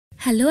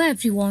Hello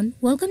everyone,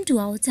 welcome to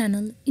our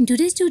channel. In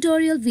today's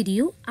tutorial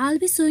video, I'll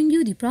be showing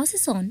you the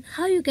process on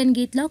how you can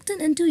get logged in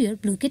into your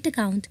Blooket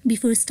account.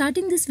 Before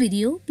starting this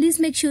video, please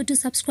make sure to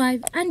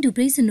subscribe and to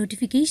press the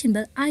notification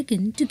bell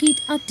icon to get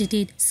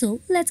updated.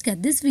 So let's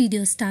get this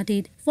video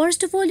started.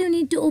 First of all, you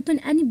need to open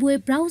any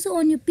web browser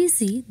on your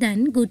PC,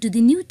 then go to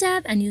the new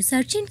tab and you're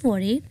searching for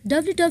it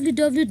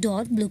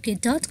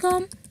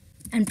www.blooket.com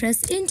and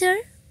press enter.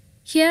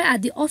 Here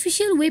at the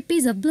official web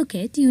page of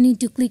Blooket, you need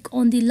to click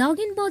on the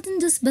login button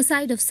just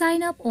beside of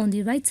sign up on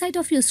the right side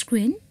of your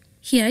screen.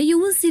 Here you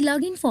will see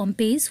login form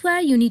page where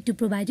you need to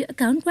provide your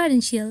account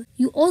credential.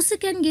 You also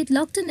can get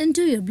logged in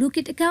into your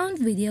Blooket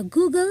account with your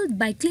Google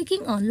by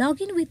clicking on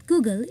login with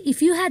Google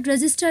if you had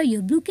registered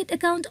your Blooket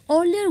account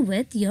earlier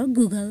with your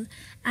Google.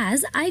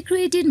 As I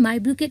created my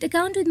Blooket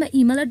account with my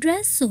email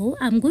address, so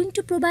I'm going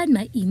to provide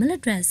my email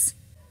address.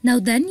 Now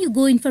then you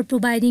go in for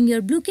providing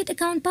your Blooket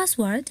account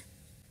password.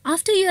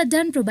 After you are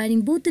done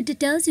providing both the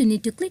details, you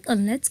need to click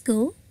on Let's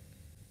Go.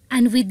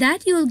 And with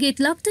that, you will get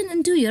logged in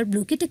into your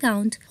Blooket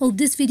account. Hope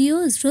this video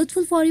is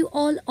fruitful for you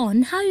all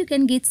on how you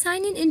can get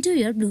signed in into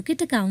your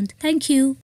Blooket account. Thank you.